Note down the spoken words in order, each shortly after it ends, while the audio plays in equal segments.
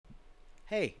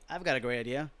Hey, I've got a great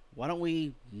idea. Why don't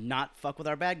we not fuck with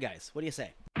our bad guys? What do you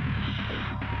say?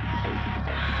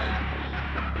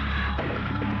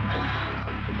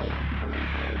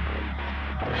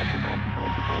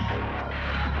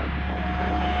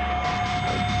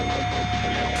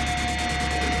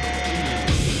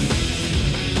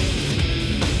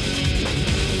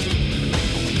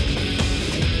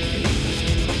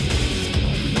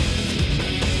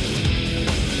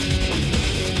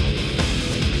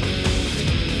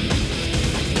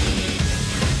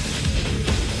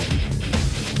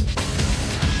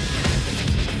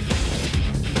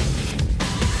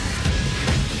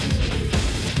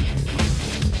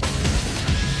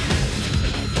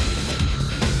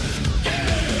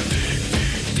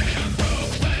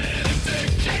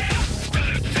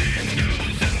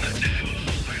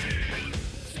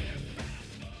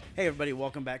 Hey everybody,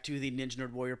 welcome back to the Ninja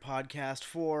Nerd Warrior podcast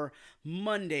for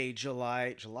Monday, Son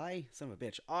of a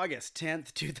bitch, August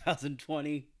 10th,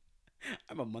 2020.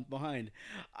 I'm a month behind.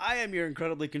 I am your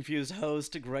incredibly confused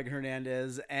host, Greg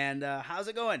Hernandez, and how's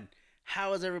it going?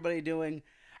 How is everybody doing?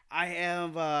 I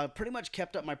have pretty much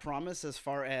kept up my promise as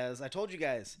far as I told you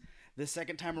guys. This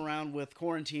second time around with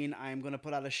quarantine, I'm going to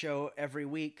put out a show every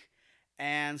week.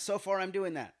 And so far, I'm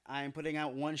doing that. I'm putting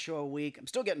out one show a week. I'm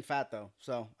still getting fat, though,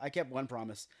 so I kept one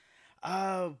promise.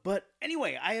 But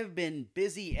anyway, I have been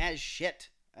busy as shit.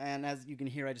 And as you can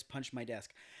hear, I just punched my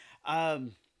desk.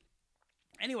 Um,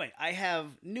 anyway, I have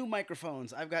new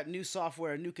microphones. I've got new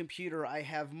software, new computer. I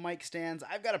have mic stands.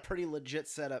 I've got a pretty legit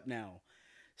setup now.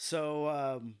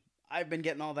 So I've been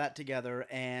getting all that together,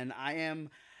 and I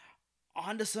am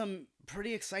on to some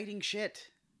pretty exciting shit.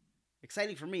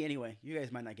 Exciting for me, anyway. You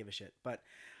guys might not give a shit, but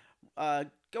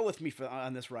go with me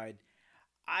on this ride.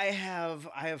 I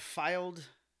have filed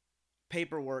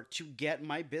paperwork to get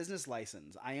my business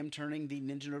license. I am turning the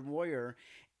Ninja Nerd Warrior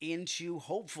into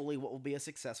hopefully what will be a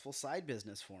successful side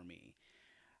business for me.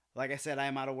 Like I said, I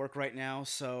am out of work right now,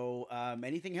 so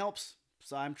anything helps.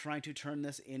 So I'm trying to turn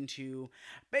this into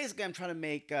basically I'm trying to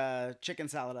make chicken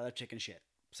salad out of chicken shit.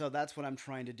 So that's what I'm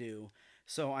trying to do.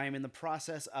 So I am in the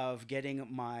process of getting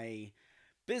my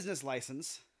business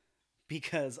license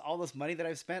because all this money that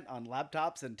I've spent on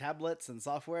laptops and tablets and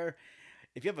software,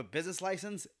 if you have a business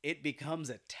license, it becomes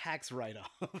a tax write-off.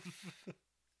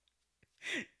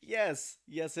 Yes,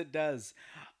 it does.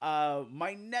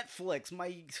 My Netflix,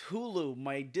 my Hulu,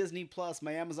 my Disney Plus,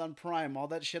 my Amazon Prime, all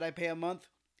that shit I pay a month,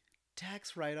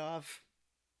 tax write-off.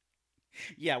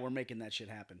 Yeah, we're making that shit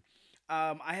happen.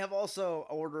 I have also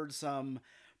ordered some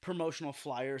promotional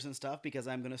flyers and stuff because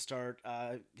I'm going to start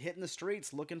hitting the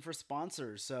streets looking for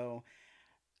sponsors. So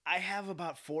I have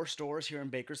about four stores here in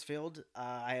Bakersfield.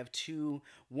 I have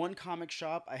one comic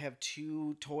shop. I have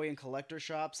two toy and collector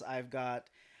shops. I've got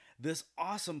this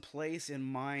awesome place in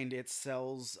mind. It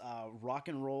sells rock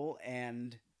and roll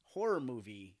and horror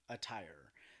movie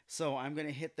attire. So I'm going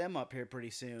to hit them up here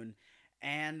pretty soon.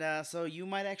 And so you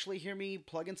might actually hear me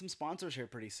plug in some sponsors here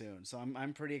pretty soon. So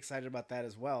I'm pretty excited about that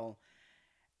as well.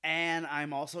 And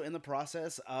I'm also in the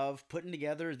process of putting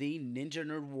together the Ninja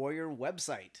Nerd Warrior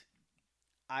website.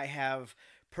 I have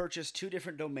purchased two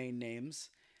different domain names.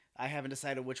 I haven't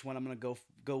decided which one I'm going to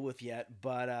go with yet,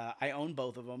 but I own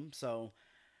both of them. So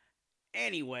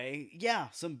anyway, yeah,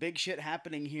 some big shit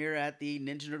happening here at the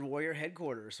Ninja Nerd Warrior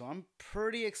headquarters. So I'm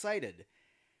pretty excited.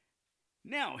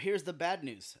 Now, here's the bad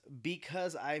news.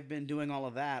 Because I've been doing all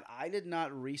of that, I did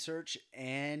not research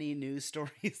any news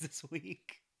stories this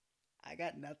week. I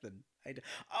got nothing.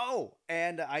 Oh,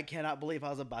 and I cannot believe I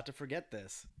was about to forget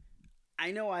this. I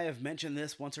know I have mentioned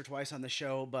this once or twice on the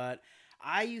show, but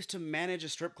I used to manage a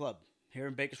strip club here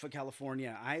in Bakersfield,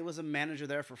 California. I was a manager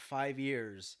there for 5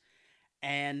 years,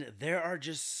 and there are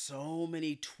just so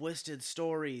many twisted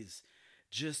stories.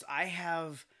 I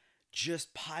have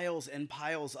just piles and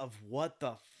piles of what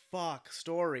the fuck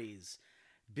stories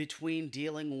between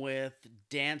dealing with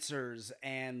dancers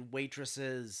and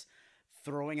waitresses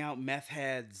throwing out meth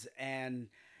heads and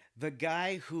the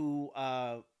guy who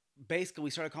basically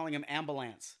we started calling him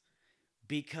Ambulance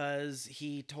because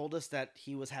he told us that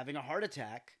he was having a heart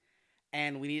attack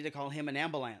and we needed to call him an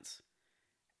ambulance.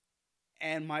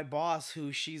 And my boss,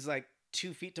 who she's like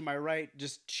 2 feet to my right,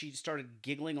 she started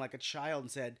giggling like a child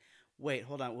and said, "Wait,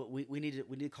 hold on. We need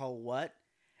to call what?"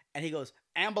 And he goes,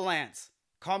 "Ambulance.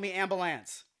 Call me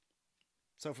Ambulance."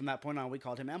 So from that point on, we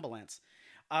called him Ambulance.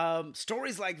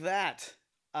 Stories like that.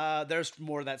 There's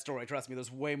more of that story. Trust me,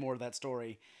 there's way more of that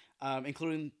story,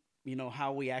 including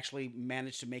how we actually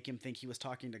managed to make him think he was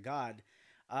talking to God.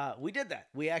 We did that.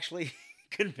 We actually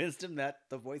convinced him that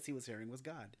the voice he was hearing was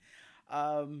God.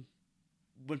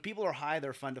 When people are high,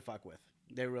 they're fun to fuck with.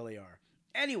 They really are.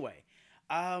 Anyway,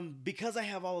 Because I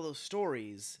have all of those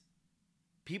stories,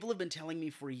 people have been telling me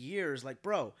for years, like,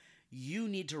 bro, you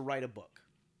need to write a book.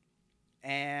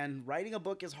 And writing a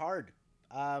book is hard.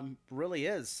 Really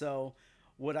is. So,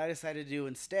 what I decided to do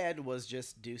instead was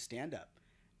just do stand up.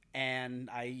 And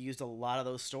I used a lot of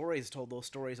those stories, told those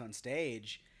stories on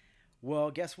stage.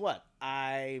 Well, guess what?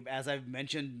 As I've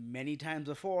mentioned many times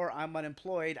before, I'm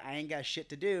unemployed. I ain't got shit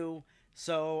to do.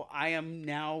 So, I am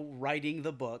now writing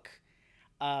the book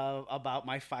about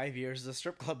my 5 years as a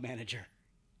strip club manager.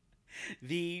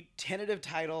 The tentative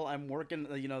title I'm working,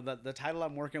 the title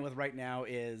I'm working with right now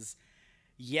is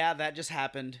Yeah, That Just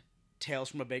Happened, Tales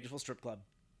from a Bakersfield Strip Club.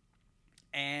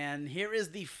 And here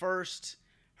is the first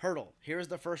hurdle. Here's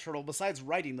the first hurdle. Besides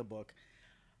writing the book,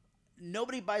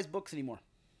 nobody buys books anymore.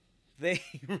 They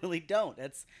really don't.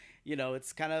 It's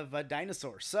kind of a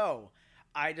dinosaur. So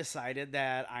I decided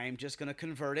that I'm just going to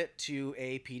convert it to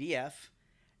a PDF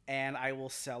and I will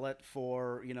sell it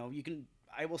for,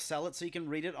 I will sell it so you can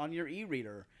read it on your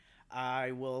e-reader.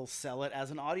 I will sell it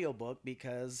as an audiobook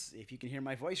because if you can hear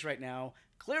my voice right now,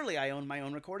 clearly I own my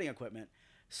own recording equipment.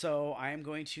 So I am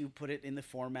going to put it in the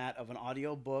format of an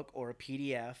audiobook or a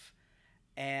PDF.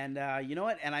 And you know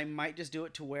what? And I might just do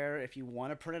it to where if you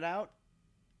want to print it out,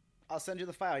 I'll send you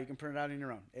the file. You can print it out on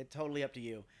your own. It's totally up to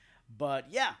you. But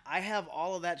yeah, I have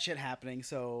all of that shit happening.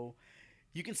 So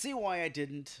you can see why I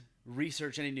didn't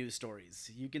research any news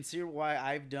stories. You can see why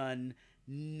I've done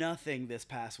nothing this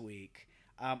past week.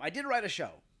 I did write a show.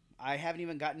 I haven't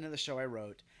even gotten to the show I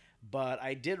wrote, but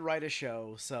I did write a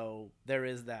show, so there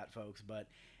is that, folks. But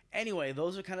anyway,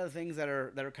 those are kind of the things that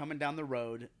are coming down the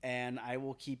road, and I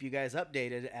will keep you guys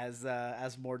updated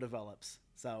as more develops.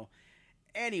 So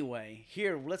anyway,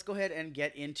 here, let's go ahead and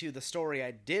get into the story.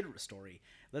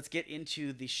 Let's get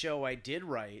into the show I did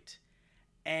write.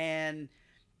 And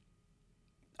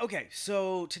okay,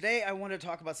 so today I want to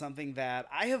talk about something that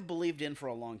I have believed in for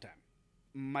a long time.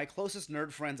 My closest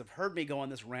nerd friends have heard me go on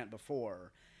this rant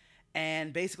before.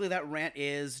 And basically that rant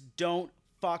is don't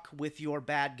fuck with your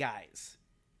bad guys.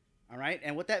 All right?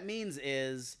 And what that means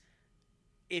is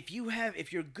if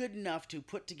you're good enough to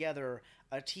put together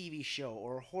a TV show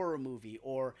or a horror movie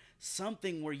or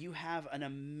something where you have an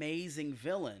amazing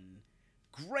villain,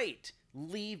 great.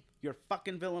 Leave your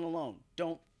fucking villain alone.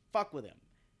 Don't fuck with him.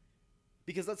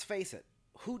 Because let's face it,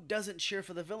 who doesn't cheer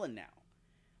for the villain now?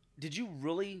 Did you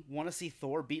really want to see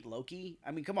Thor beat Loki? I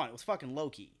mean, come on, it was fucking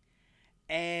Loki.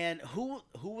 And who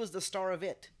was the star of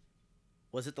it?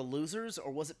 Was it the losers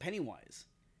or was it Pennywise?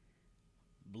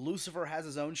 Lucifer has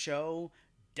his own show.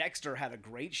 Dexter had a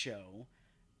great show.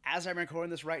 As I'm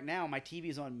recording this right now, my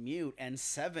TV's on mute and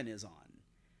Seven is on.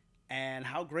 And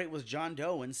how great was John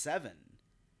Doe in Seven?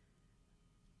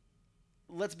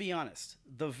 Let's be honest.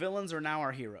 The villains are now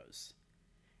our heroes.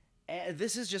 And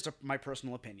this is just my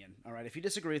personal opinion, all right? If you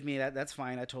disagree with me, that's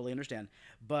fine. I totally understand.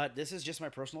 But this is just my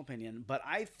personal opinion. But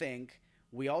I think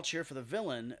we all cheer for the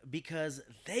villain because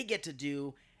they get to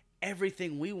do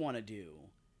everything we want to do.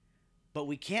 But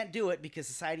we can't do it because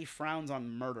society frowns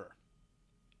on murder.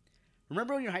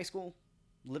 Remember when you're in high school,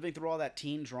 living through all that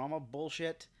teen drama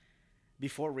bullshit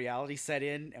before reality set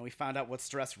in and we found out what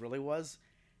stress really was?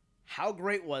 How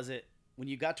great was it when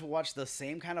you got to watch the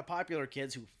same kind of popular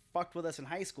kids who fucked with us in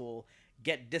high school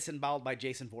get disemboweled by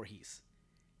Jason Voorhees?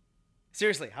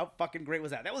 Seriously, how fucking great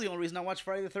was that? That was the only reason I watched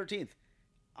Friday the 13th.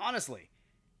 Honestly.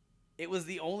 It was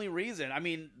the only reason. I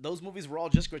mean, those movies were all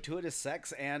just gratuitous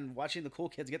sex and watching the cool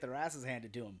kids get their asses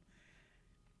handed to them.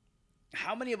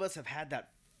 How many of us have had that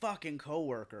fucking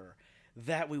coworker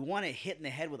that we want to hit in the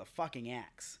head with a fucking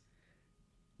axe?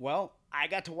 Well, I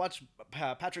got to watch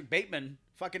Patrick Bateman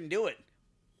fucking do it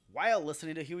while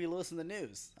listening to Huey Lewis in the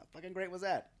news. How fucking great was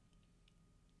that?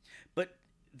 But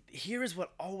here is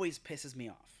what always pisses me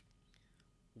off.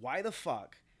 Why the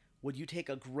fuck would you take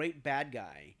a great bad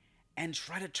guy and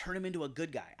try to turn him into a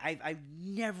good guy? I've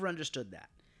never understood that.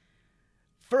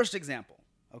 First example,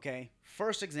 okay?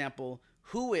 First example,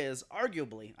 who is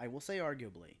arguably, I will say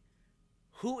arguably,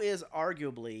 who is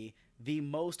arguably the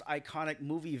most iconic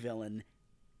movie villain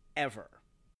ever?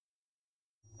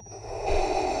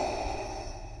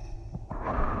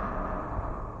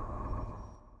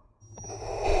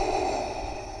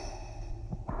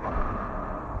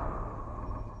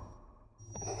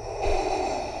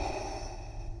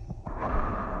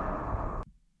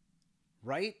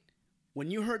 Right? When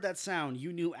you heard that sound,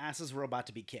 you knew asses were about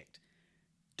to be kicked.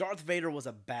 Darth Vader was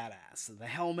a badass. The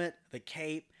helmet, the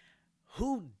cape.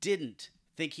 Who didn't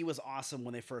think he was awesome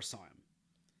when they first saw him?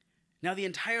 Now, the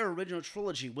entire original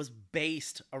trilogy was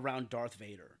based around Darth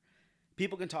Vader.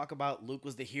 People can talk about Luke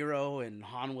was the hero and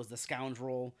Han was the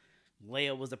scoundrel,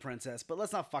 Leia was the princess, but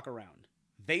let's not fuck around.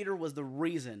 Vader was the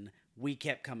reason we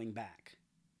kept coming back.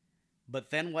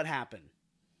 But then what happened?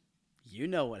 You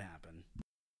know what happened.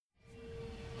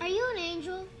 Are you an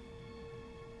angel?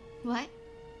 What?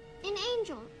 An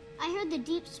angel. I heard the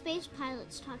deep space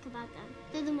pilots talk about them.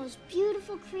 They're the most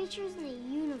beautiful creatures in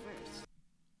the universe.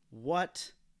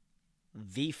 What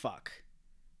the fuck?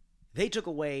 They took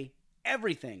away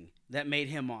everything that made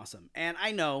him awesome. And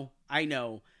I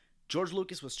know, George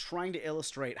Lucas was trying to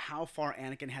illustrate how far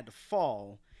Anakin had to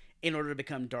fall in order to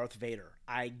become Darth Vader.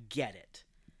 I get it.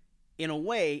 In a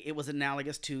way, it was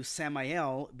analogous to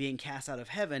Samael being cast out of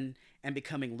heaven and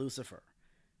becoming Lucifer,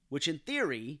 which in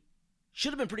theory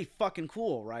should have been pretty fucking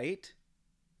cool, right?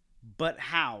 But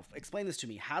how? Explain this to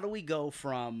me. How do we go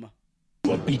from...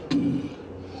 You are beaten.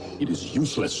 It is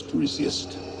useless to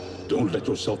resist. Don't let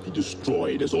yourself be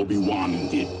destroyed as Obi-Wan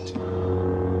did.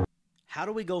 How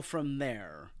do we go from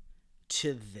there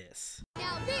to this?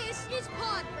 Now this is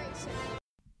pod racing.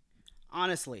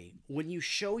 Honestly, when you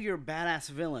show your badass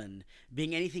villain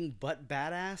being anything but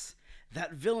badass,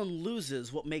 that villain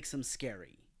loses what makes them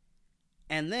scary.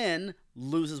 And then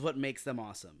loses what makes them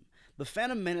awesome. The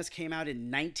Phantom Menace came out in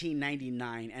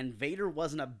 1999, and Vader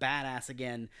wasn't a badass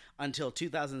again until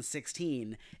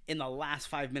 2016 in the last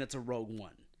 5 minutes of Rogue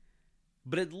One.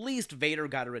 But at least Vader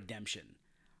got a redemption.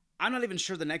 I'm not even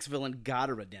sure the next villain got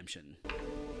a redemption.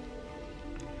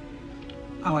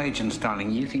 Oh, Agent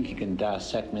Starling, you think you can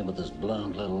dissect me with this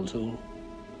blunt little tool?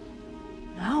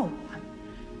 No.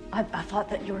 I thought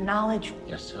that your knowledge...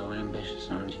 You're so ambitious,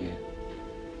 aren't you?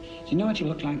 Do you know what you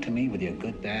look like to me with your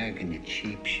good bag and your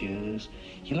cheap shoes?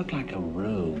 You look like a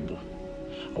rube.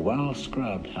 A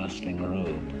well-scrubbed, hustling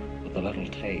rube with a little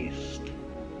taste.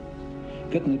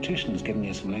 Good nutrition's giving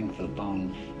you some length of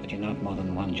bone, but you're not more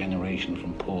than one generation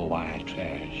from poor white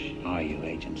trash, are you,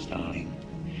 Agent Starling?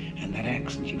 And that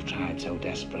accent you've tried so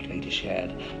desperately to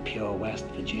shed, pure West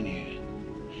Virginia.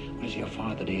 What does your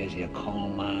father do? Is he a coal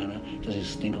miner? Does he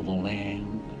stink of the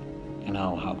land? You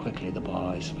know how quickly the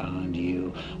boys found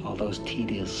you, all those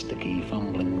tedious, sticky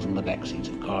fumblings in the backseats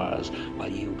of cars,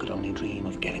 while you could only dream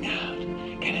of getting out,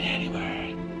 getting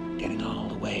anywhere, getting all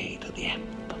the way to the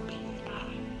Applebee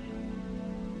Eye.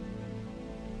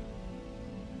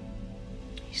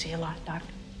 You see a lot, Doctor.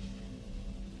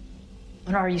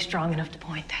 But are you strong enough to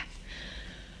point that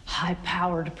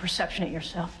high-powered perception at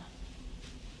yourself?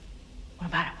 What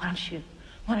about it?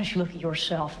 Why don't you look at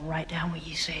yourself and write down what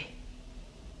you see?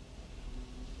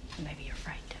 Maybe you're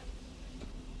afraid to.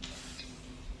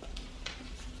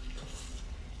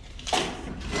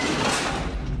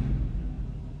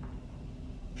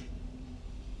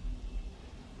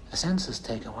 A census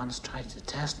taker once tried to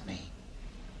test me.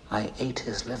 I ate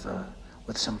his liver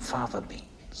with some fava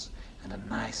beans and a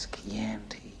nice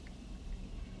Chianti.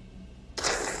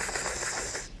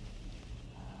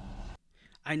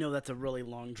 I know that's a really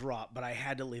long drop, but I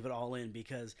had to leave it all in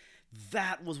because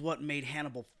that was what made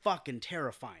Hannibal fucking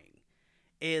terrifying.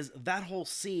 Is that whole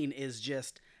scene is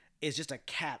just a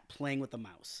cat playing with a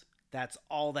mouse. That's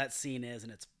all that scene is,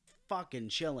 and it's fucking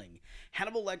chilling.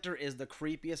 Hannibal Lecter is the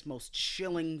creepiest, most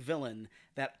chilling villain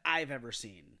that I've ever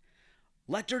seen.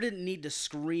 Lecter didn't need to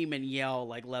scream and yell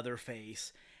like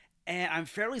Leatherface, and I'm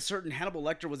fairly certain Hannibal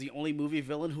Lecter was the only movie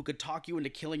villain who could talk you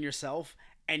into killing yourself,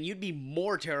 and you'd be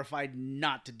more terrified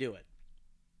not to do it.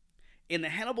 In the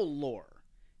Hannibal lore,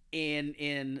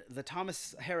 in the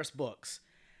Thomas Harris books,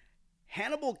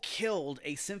 Hannibal killed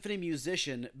a symphony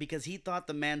musician because he thought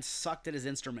the man sucked at his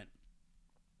instrument.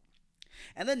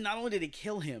 And then not only did he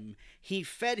kill him, he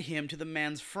fed him to the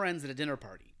man's friends at a dinner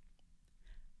party.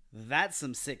 That's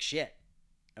some sick shit,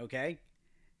 okay?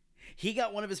 He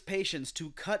got one of his patients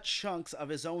to cut chunks of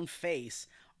his own face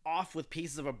off with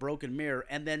pieces of a broken mirror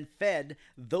and then fed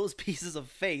those pieces of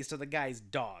face to the guy's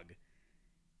dog.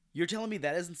 You're telling me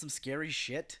that isn't some scary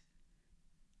shit?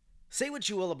 Say what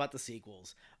you will about the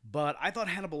sequels, but I thought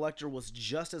Hannibal Lecter was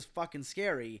just as fucking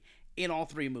scary in all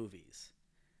three movies.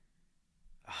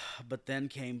 But then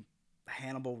came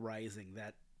Hannibal Rising,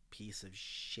 that piece of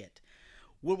shit,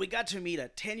 where we got to meet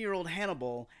a 10-year-old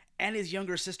Hannibal and his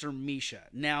younger sister Misha.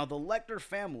 Now, the Lecter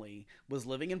family was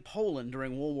living in Poland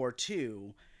during World War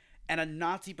II, and a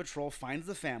Nazi patrol finds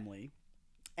the family,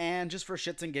 and just for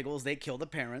shits and giggles, they kill the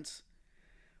parents.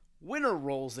 Winter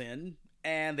rolls in,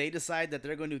 and they decide that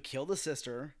they're going to kill the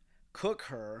sister, cook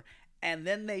her, and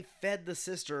then they fed the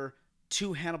sister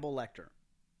to Hannibal Lecter.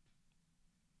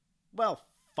 Well,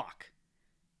 fuck.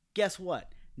 Guess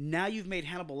what? Now you've made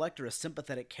Hannibal Lecter a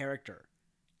sympathetic character.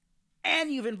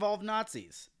 And you've involved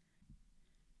Nazis.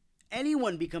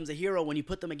 Anyone becomes a hero when you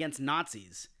put them against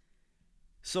Nazis.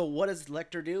 So what does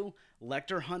Lecter do?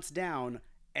 Lecter hunts down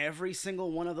every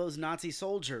single one of those Nazi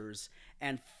soldiers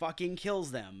and fucking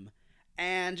kills them,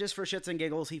 and just for shits and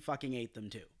giggles, he fucking ate them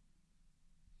too.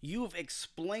 You've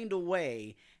explained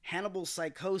away Hannibal's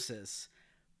psychosis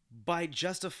by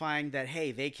justifying that,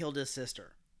 hey, they killed his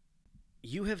sister.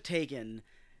 You have taken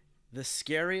the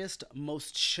scariest,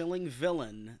 most chilling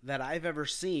villain that I've ever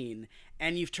seen,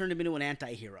 and you've turned him into an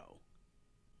anti-hero.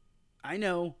 I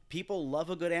know, people love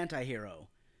a good anti-hero,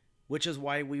 which is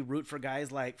why we root for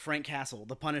guys like Frank Castle,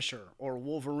 the Punisher, or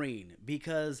Wolverine,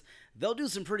 because they'll do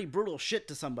some pretty brutal shit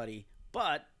to somebody,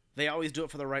 but they always do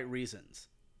it for the right reasons.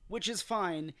 Which is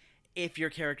fine if your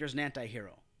character's an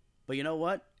anti-hero. But you know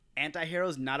what?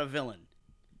 Anti-hero's not a villain.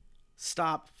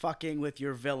 Stop fucking with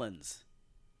your villains.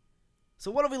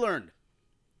 So what have we learned?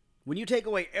 When you take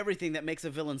away everything that makes a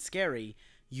villain scary,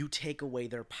 you take away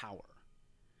their power.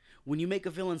 When you make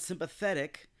a villain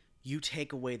sympathetic, you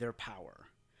take away their power.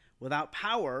 Without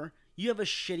power, you have a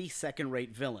shitty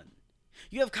second-rate villain.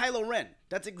 You have Kylo Ren.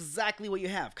 That's exactly what you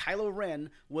have. Kylo Ren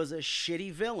was a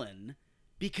shitty villain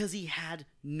because he had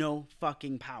no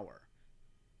fucking power.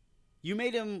 You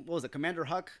made him, what was it, Commander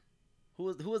Huck? Who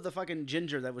was the fucking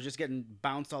ginger that was just getting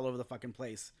bounced all over the fucking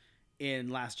place in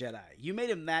Last Jedi? You made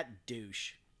him that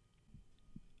douche.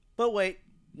 But wait,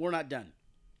 we're not done.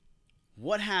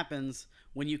 What happens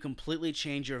when you completely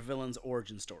change your villain's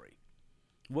origin story?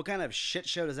 What kind of shit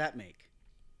show does that make?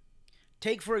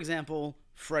 Take, for example,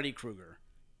 Freddy Krueger.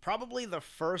 Probably the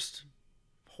first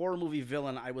horror movie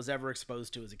villain I was ever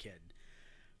exposed to as a kid.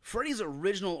 Freddy's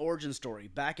original origin story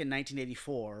back in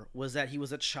 1984 was that he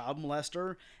was a child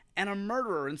molester and a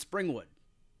murderer in Springwood.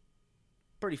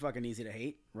 Pretty fucking easy to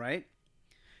hate, right?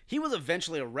 He was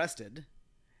eventually arrested,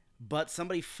 but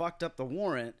somebody fucked up the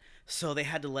warrant, so they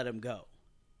had to let him go.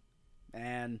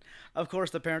 And, of course,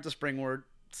 the parents of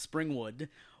Springwood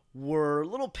were a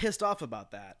little pissed off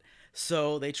about that,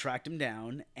 so they tracked him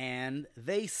down, and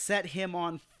they set him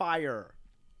on fire.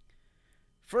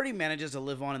 Freddy manages to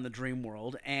live on in the dream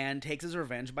world and takes his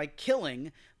revenge by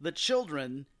killing the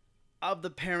children of the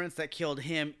parents that killed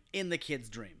him in the kids'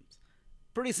 dreams.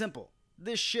 Pretty simple.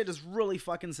 This shit is really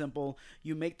fucking simple.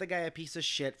 You make the guy a piece of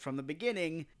shit from the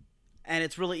beginning, and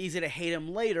it's really easy to hate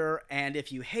him later, and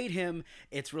if you hate him,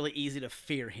 it's really easy to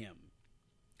fear him.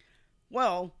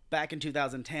 Well, back in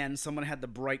 2010, someone had the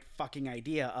bright fucking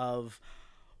idea of,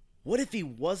 what if he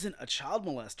wasn't a child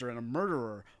molester and a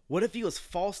murderer? What if he was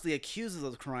falsely accused of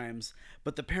those crimes,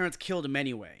 but the parents killed him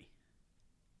anyway?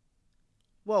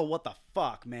 Well, what the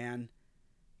fuck, man?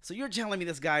 So you're telling me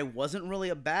this guy wasn't really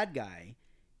a bad guy?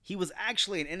 He was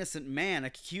actually an innocent man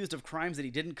accused of crimes that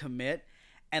he didn't commit,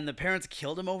 and the parents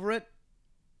killed him over it?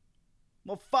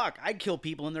 Well, fuck, I'd kill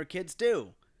people and their kids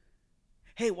too.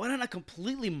 Hey, why don't I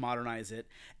completely modernize it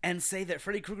and say that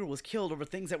Freddy Krueger was killed over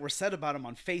things that were said about him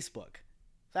on Facebook?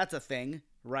 That's a thing,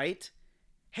 right?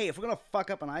 Hey, if we're gonna fuck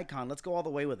up an icon, let's go all the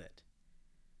way with it.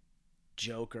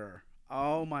 Joker.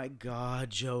 Oh my god,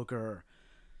 Joker.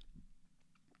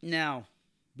 Now,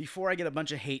 before I get a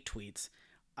bunch of hate tweets,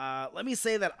 let me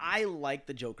say that I like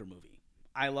the Joker movie.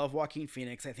 I love Joaquin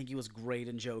Phoenix. I think he was great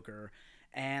in Joker.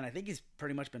 And I think he's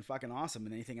pretty much been fucking awesome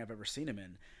in anything I've ever seen him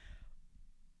in.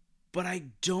 But I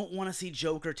don't want to see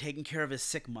Joker taking care of his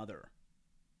sick mother.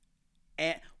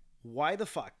 And why the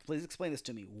fuck? Please explain this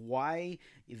to me. Why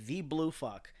the blue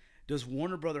fuck does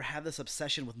Warner Brother have this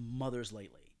obsession with mothers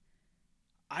lately?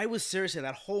 I was seriously,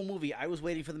 that whole movie, I was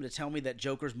waiting for them to tell me that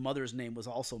Joker's mother's name was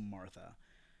also Martha.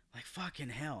 Like, fucking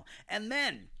hell. And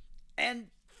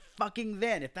fucking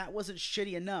then, if that wasn't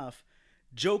shitty enough,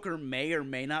 Joker may or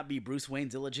may not be Bruce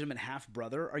Wayne's illegitimate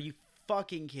half-brother. Are you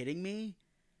fucking kidding me?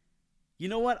 You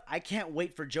know what? I can't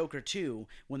wait for Joker 2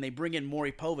 when they bring in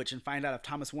Maury Povich and find out if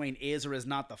Thomas Wayne is or is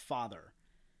not the father.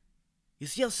 You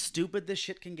see how stupid this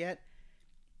shit can get?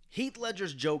 Heath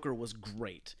Ledger's Joker was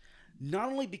great. Not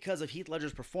only because of Heath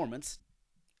Ledger's performance,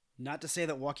 not to say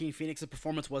that Joaquin Phoenix's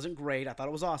performance wasn't great, I thought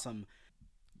it was awesome,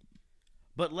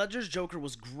 but Ledger's Joker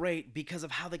was great because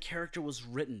of how the character was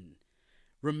written.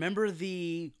 Remember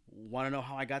the "wanna know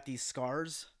how I got these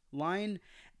scars" line?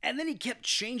 And then he kept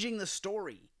changing the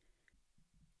story.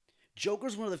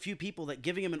 Joker's one of the few people that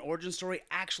giving him an origin story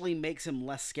actually makes him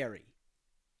less scary.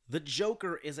 The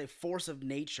Joker is a force of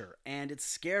nature, and it's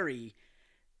scary,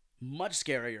 much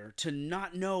scarier, to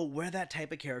not know where that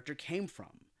type of character came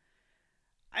from.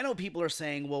 I know people are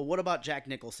saying, well, what about Jack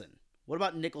Nicholson? What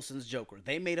about Nicholson's Joker?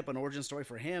 They made up an origin story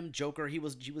for him. Joker, he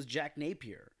was Jack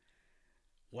Napier.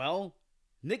 Well,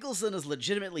 Nicholson is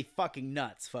legitimately fucking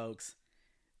nuts, folks.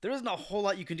 There isn't a whole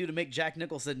lot you can do to make Jack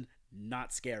Nicholson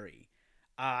not scary.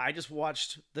 I just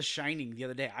watched The Shining the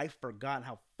other day. I forgot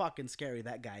how fucking scary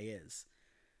that guy is.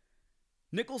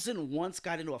 Nicholson once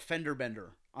got into a fender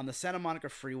bender on the Santa Monica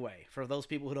Freeway, for those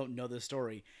people who don't know this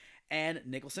story. And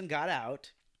Nicholson got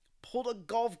out, pulled a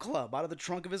golf club out of the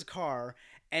trunk of his car,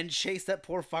 and chased that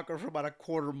poor fucker for about a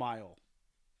quarter mile.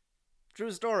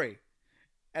 True story.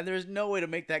 And there's no way to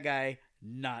make that guy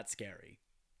not scary.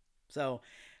 So,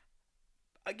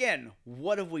 again,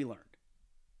 what have we learned?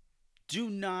 Do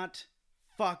not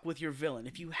fuck with your villain.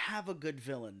 If you have a good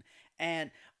villain,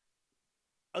 and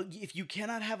if you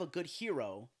cannot have a good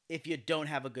hero if you don't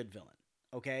have a good villain,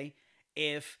 okay?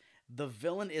 If the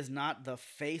villain is not the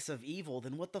face of evil,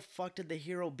 then what the fuck did the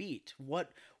hero beat?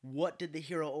 What did the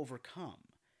hero overcome?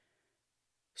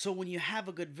 So when you have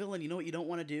a good villain, you know what you don't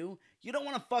want to do? You don't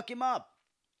want to fuck him up.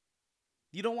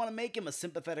 You don't want to make him a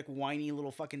sympathetic, whiny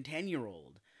little fucking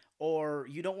 10-year-old. Or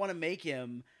you don't want to make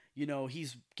him, you know,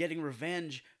 he's getting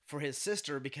revenge for his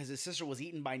sister because his sister was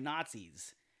eaten by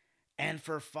Nazis. And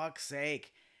for fuck's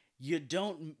sake, you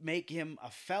don't make him a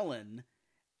felon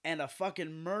and a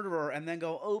fucking murderer and then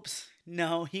go, oops,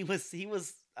 no, he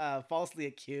was falsely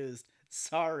accused.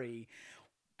 Sorry.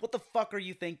 What the fuck are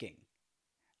you thinking?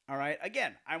 All right.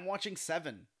 Again, I'm watching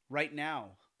Seven right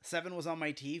now. Seven was on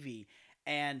my TV,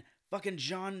 and fucking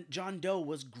John Doe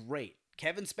was great.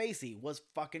 Kevin Spacey was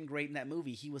fucking great in that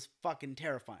movie. He was fucking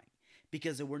terrifying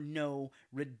because there were no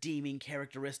redeeming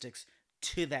characteristics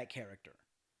to that character.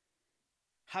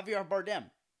 Javier Bardem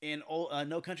in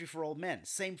No Country for Old Men,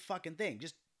 same fucking thing,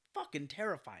 just fucking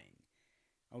terrifying.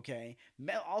 Okay?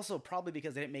 Also, probably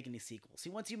because they didn't make any sequels. See,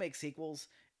 once you make sequels,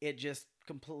 it just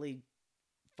completely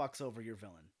fucks over your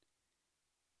villain.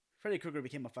 Freddy Krueger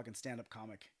became a fucking stand-up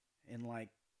comic in, like,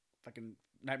 fucking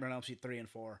Nightmare on Elm Street 3 and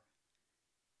 4.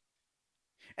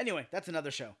 Anyway, that's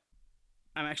another show.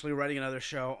 I'm actually writing another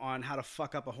show on how to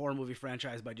fuck up a horror movie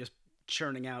franchise by just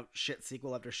churning out shit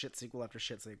sequel after shit sequel after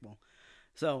shit sequel.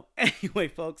 So, anyway,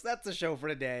 folks, that's the show for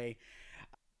today,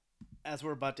 as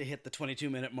we're about to hit the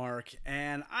 22-minute mark.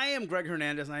 And I am Greg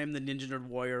Hernandez, and I am the Ninja Nerd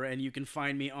Warrior, and you can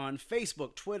find me on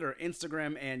Facebook, Twitter,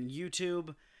 Instagram, and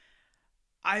YouTube.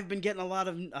 I've been getting a lot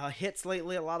of hits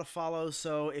lately, a lot of follows,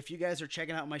 so if you guys are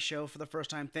checking out my show for the first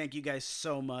time, thank you guys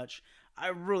so much. I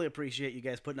really appreciate you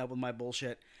guys putting up with my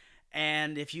bullshit.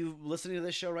 And if you're listening to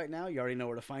this show right now, you already know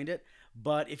where to find it.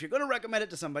 But if you're going to recommend it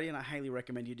to somebody, and I highly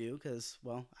recommend you do, because,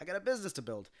 well, I got a business to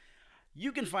build,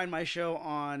 you can find my show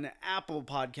on Apple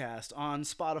Podcast, on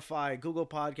Spotify, Google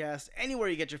Podcast, anywhere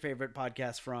you get your favorite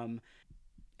podcast from.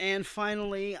 And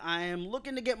finally, I am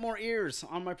looking to get more ears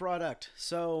on my product.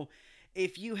 So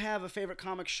if you have a favorite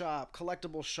comic shop,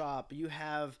 collectible shop, you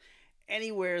have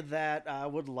anywhere that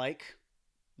would like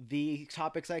the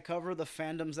topics I cover, the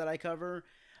fandoms that I cover,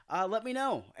 let me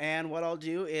know. And what I'll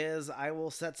do is I will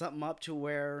set something up to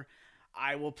where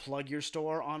I will plug your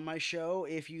store on my show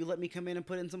if you let me come in and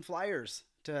put in some flyers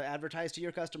to advertise to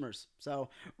your customers. So,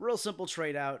 real simple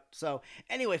trade out. So,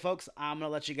 anyway, folks, I'm going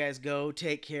to let you guys go.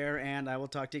 Take care, and I will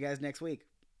talk to you guys next week.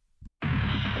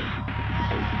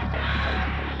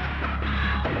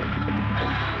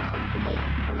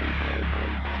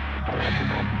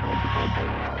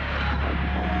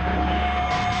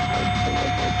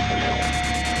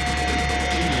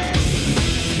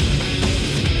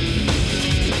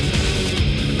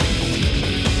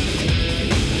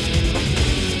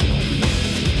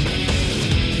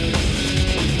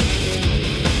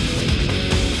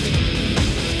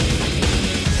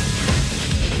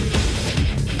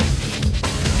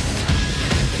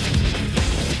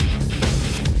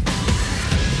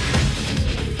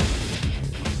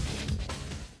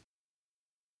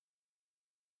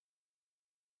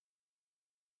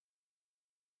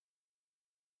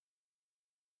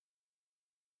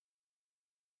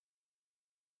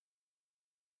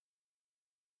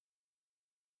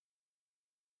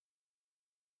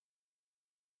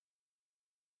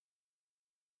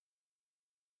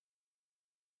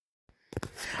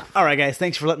 All right, guys,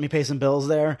 thanks for letting me pay some bills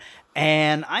there.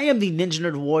 And I am the Ninja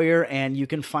Nerd Warrior, and you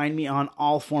can find me on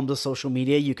all forms of social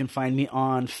media. You can find me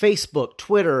on Facebook,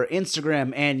 Twitter,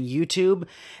 Instagram, and YouTube.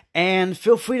 And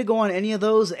feel free to go on any of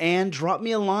those and drop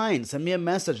me a line. Send me a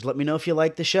message. Let me know if you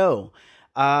like the show.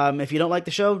 If you don't like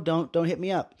the show, don't hit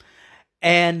me up.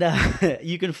 And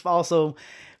you can also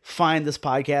find this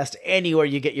podcast anywhere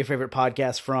you get your favorite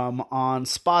podcast from, on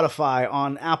Spotify,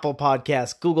 on Apple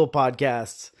Podcasts, Google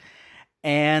Podcasts.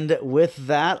 And with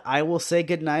that, I will say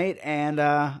goodnight, and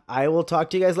I will talk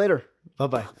to you guys later.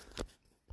 Bye-bye.